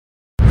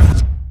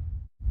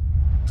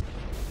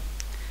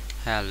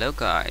Hello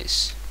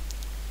guys.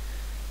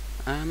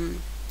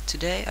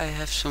 Today I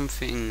have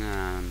something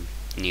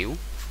new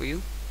for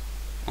you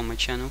on my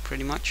channel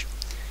pretty much,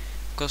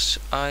 because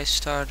I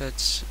started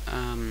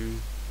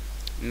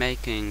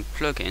making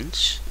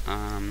plugins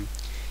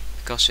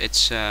because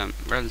it's a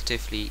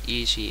relatively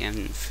easy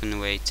and fun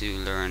way to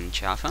learn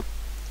Java.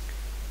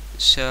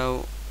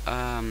 So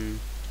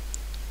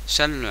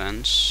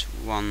Cellulance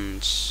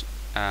once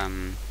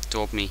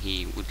told me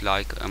he would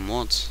like a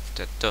mod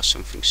that does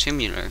something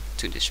similar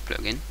to this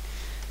plugin.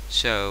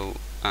 So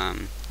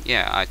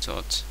yeah, I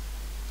thought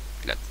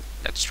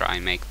let's try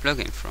and make a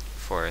plugin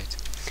for it.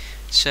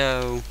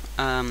 So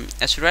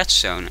as a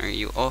redstoner,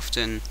 you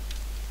often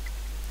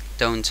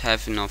don't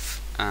have enough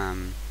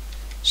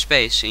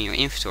space in your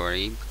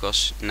inventory,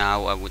 because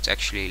now I would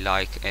actually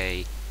like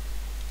a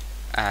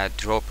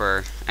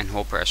dropper and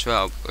hopper as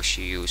well, because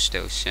you use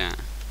those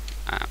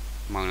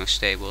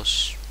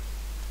monostables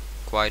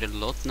quite a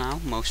lot now,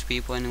 most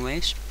people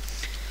anyways.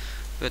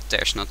 But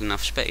there's not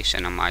enough space,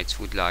 and I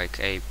would like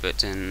a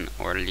button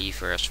or a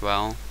lever as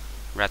well.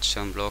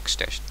 Redstone blocks,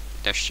 there's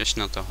just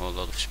not a whole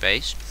lot of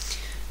space.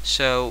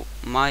 So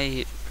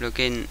my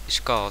plugin is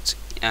called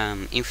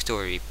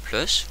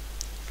InventoryPlus.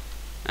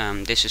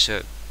 This is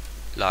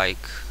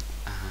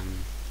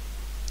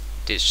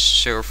this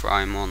server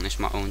I'm on is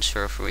my own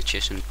server, which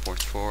isn't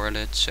port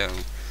forwarded, so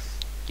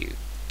you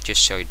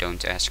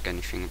don't ask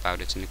anything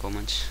about it in the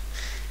comments.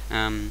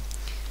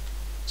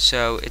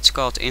 So it's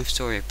called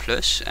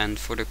InventoryPlus, and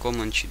for the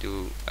command you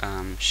do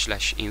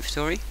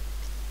 /inventory,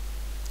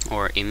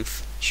 or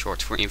inv,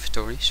 short for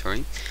inventory,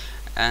 sorry,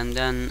 and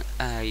then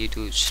you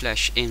do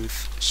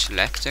 /inv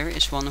selector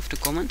is one of the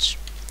commands,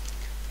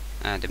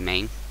 the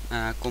main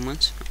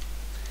command.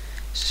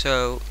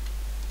 So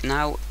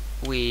now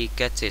we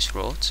get this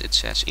rod, it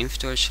says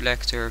inventory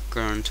selector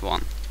current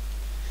 1.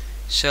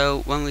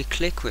 So when we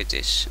click with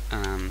this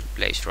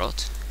place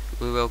rod,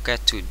 we will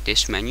get to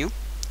this menu.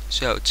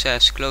 So it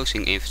says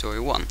closing inventory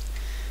 1.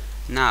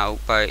 Now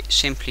by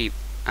simply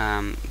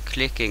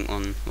clicking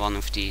on one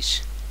of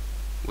these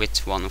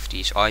with one of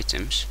these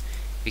items,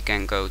 we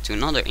can go to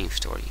another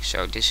inventory.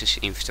 So this is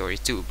inventory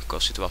 2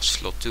 because it was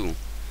slot 2.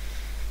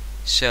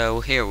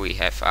 So here we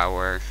have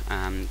our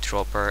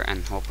dropper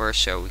and hopper,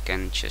 so we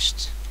can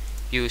just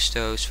use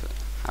those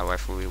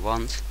however we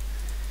want.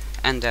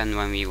 And then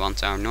when we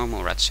want our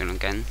normal redstone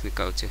again, we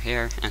go to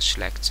here and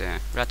select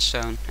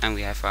redstone, and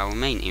we have our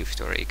main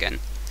inventory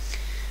again.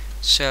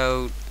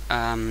 So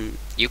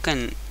you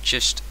can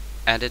just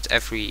edit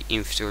every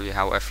inventory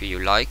however you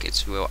like.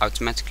 It will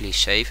automatically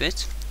save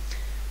it.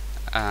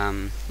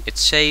 It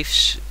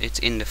saves it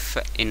in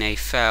a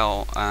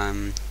file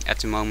at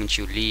the moment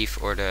you leave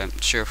or the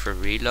server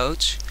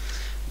reloads.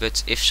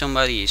 But if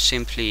somebody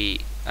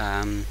simply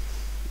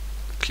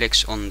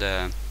clicks on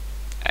the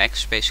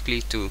X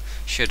basically to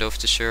shut off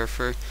the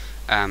server,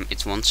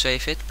 it won't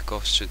save it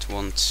because it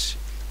won't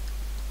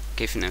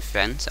give an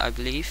event, I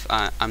believe.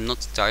 I'm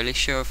not entirely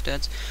sure of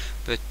that,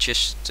 but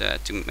just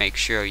to make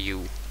sure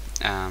you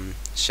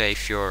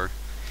save your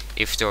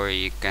inventory,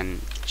 you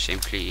can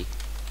simply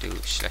do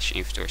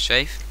 /inventory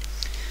save.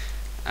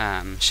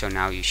 So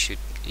now you should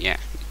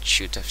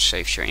have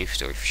saved your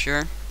inventory for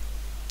sure,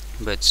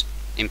 but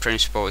in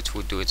principle it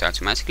would do it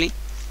automatically.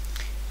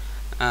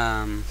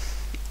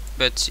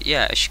 But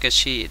yeah, as you can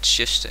see, it's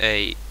just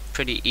a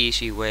pretty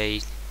easy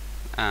way.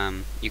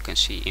 You can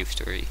see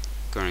inventory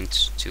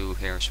current 2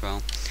 here as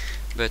well,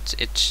 but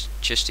it's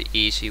just an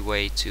easy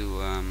way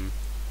to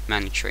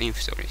manage your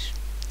inventories.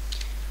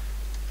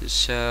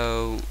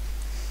 So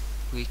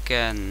we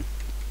can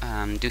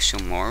do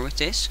some more with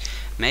this.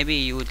 Maybe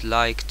you would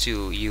like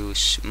to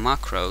use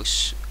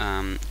macros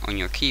on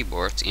your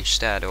keyboard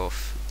instead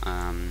of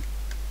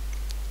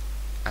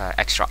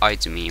extra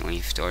item in your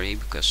inventory,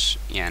 because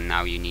yeah,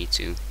 now you need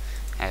to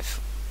have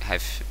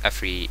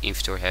every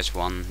inventory has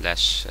one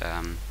less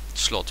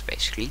slot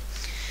basically.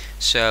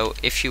 So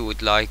if you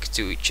would like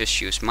to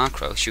just use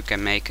macros, you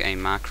can make a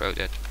macro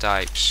that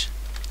types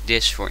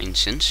this, for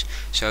instance.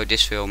 So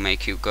this will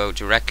make you go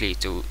directly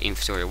to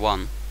inventory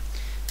 1,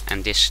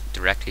 and this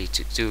directly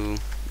to 2,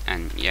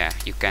 and yeah,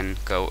 you can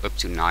go up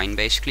to 9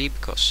 basically,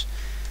 because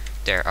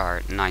there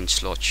are 9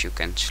 slots you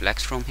can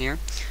select from here.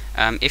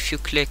 If you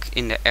click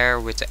in the air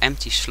with the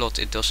empty slot,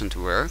 it doesn't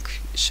work.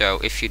 So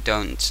if you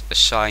don't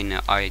assign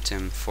an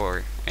item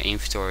for an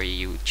inventory,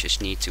 you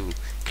just need to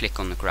click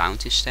on the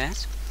ground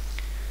instead.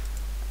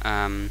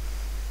 And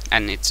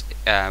it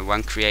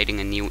when creating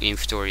a new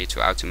inventory, it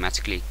will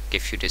automatically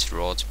give you this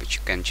rod, but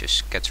you can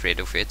just get rid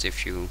of it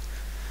if you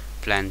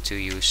plan to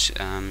use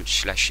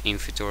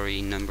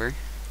 /inventory number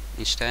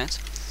instead.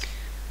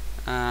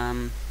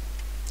 And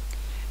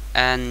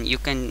you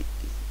can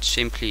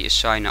simply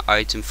assign an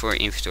item for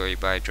inventory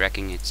by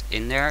dragging it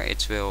in there.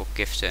 It will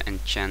give the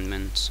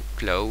enchantment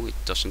glow. It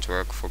doesn't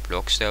work for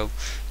blocks though,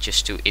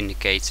 just to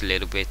indicate a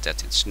little bit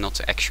that it's not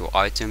the actual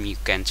item. You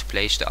can't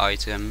place the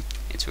item,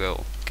 it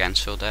will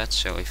cancel that.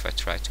 So if I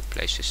try to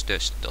place this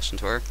dust, it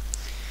doesn't work.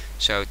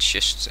 So it's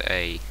just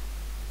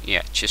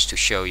just to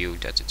show you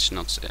that it's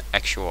not the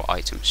actual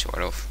item,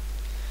 sort of.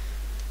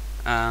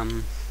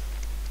 And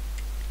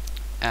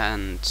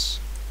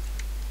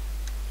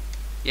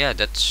yeah,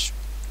 that's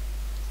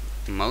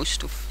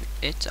most of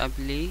it, I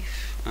believe.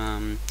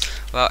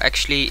 Well,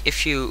 actually,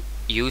 if you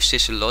use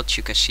this a lot,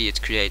 you can see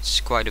it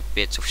creates quite a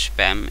bit of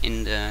spam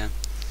in the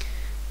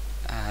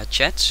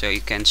chat, so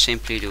you can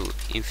simply do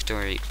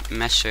inventory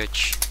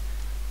message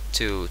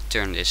to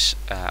turn this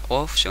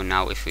off. So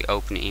now if we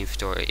open the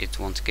inventory, it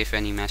won't give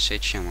any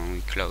message, and when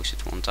we close,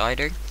 it won't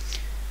either.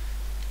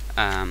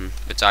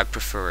 But I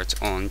prefer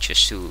it on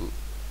just to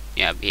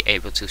be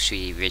able to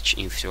see which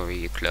inventory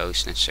you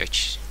closed and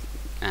such.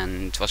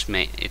 And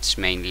it's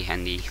mainly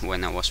handy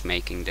when I was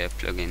making the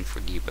plugin for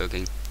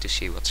debugging to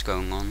see what's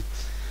going on.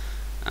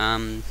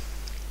 And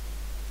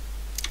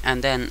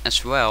then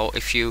as well,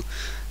 if you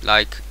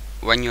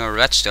when you're a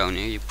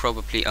redstoner, you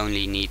probably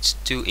only need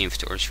 2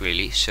 inventories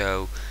really.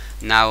 So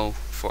now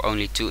for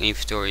only 2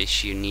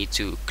 inventories you need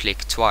to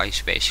click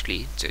twice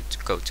basically. To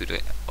go to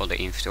the other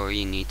inventory,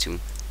 you need to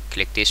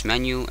click this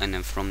menu, and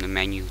then from the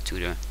menu to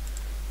the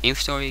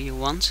inventory you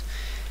want.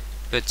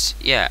 But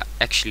yeah,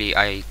 actually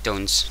I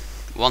don't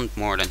want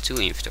more than 2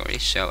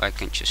 inventories, so I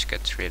can just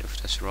get rid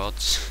of this rod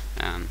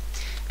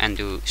and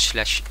do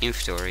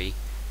 /inventory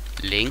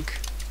link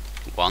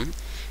 1.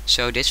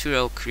 So this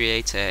will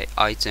create an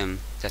item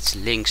that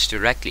links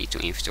directly to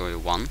inventory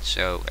 1.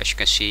 So as you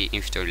can see,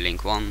 inventory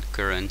link 1,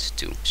 current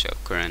 2, so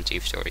current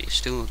inventory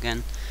is 2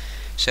 again.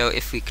 So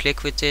if we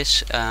click with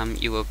this,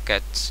 you will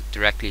get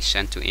directly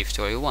sent to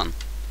inventory 1,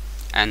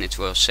 and it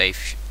will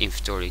save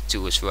inventory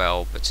 2 as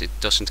well, but it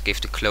doesn't give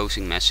the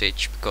closing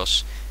message,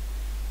 because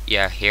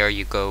here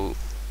you go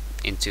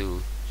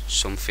into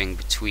something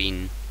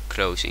between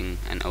closing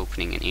and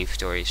opening an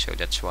inventory, so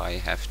that's why I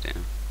have the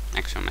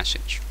extra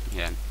message.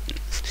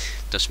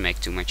 Doesn't make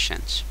too much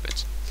sense,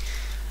 but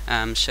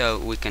so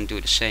we can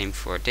do the same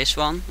for this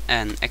one.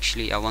 And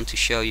actually I want to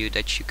show you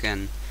that you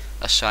can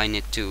assign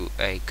it to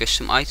a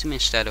custom item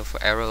instead of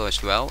an arrow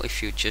as well.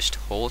 If you just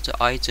hold the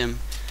item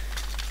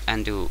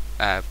and do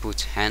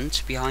put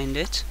hand behind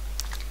it,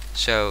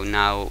 so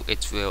now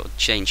it will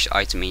change the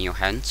item in your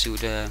hand to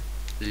the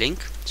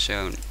link.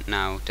 So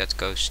now that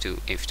goes to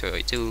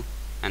inventory 2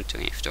 and to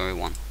inventory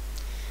 1.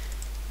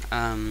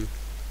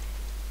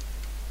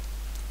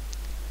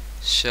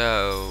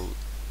 So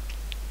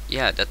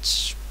yeah,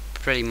 that's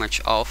pretty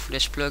much all for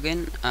this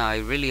plugin. I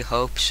really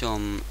hope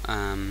some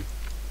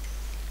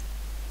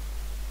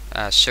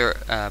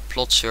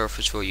plot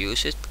servers will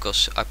use it,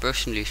 because I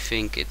personally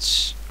think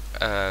it's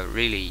a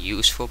really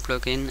useful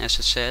plugin, as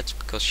I said,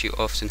 because you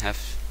often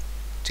have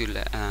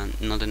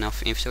not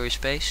enough inventory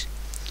space.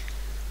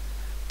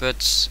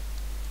 But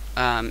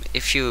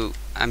if you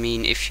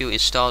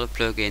install a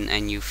plugin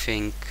and you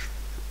think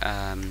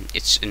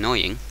it's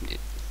annoying,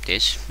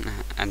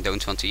 and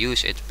don't want to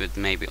use it, but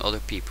maybe other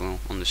people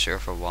on the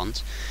server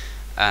want,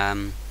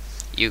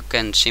 you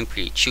can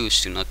simply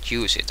choose to not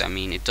use it.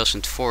 It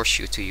doesn't force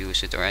you to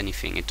use it or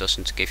anything. It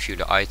doesn't give you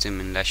the item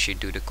unless you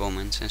do the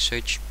comments and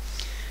such.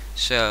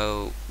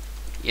 So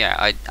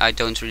yeah, I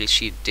don't really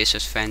see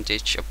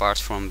disadvantage apart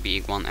from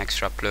being one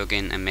extra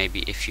plugin, and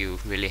maybe if you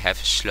really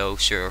have a slow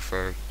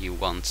server, you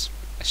want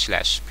as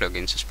less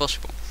plugins as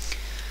possible.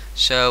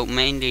 So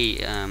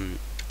mainly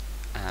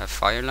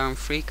Fire Alarm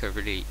Freak, I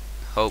really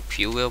hope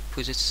you will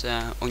put it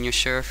on your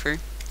server.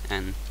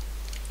 And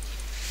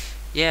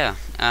yeah,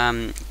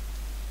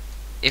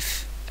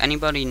 if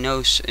anybody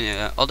knows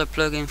other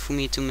plugin for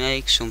me to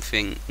make,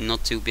 something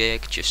not too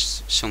big,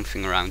 just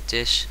something around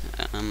this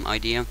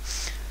idea,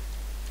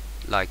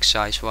 like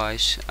size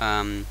wise,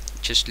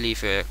 just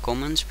leave a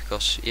comment,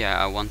 because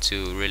I want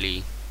to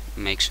really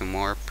make some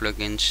more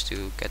plugins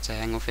to get the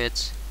hang of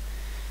it.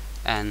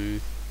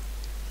 And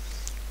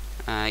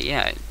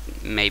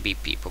maybe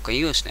people can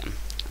use them,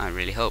 I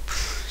really hope.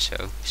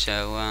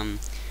 So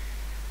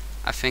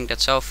I think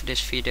that's all for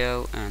this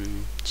video,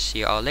 and see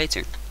you all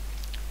later.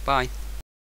 Bye.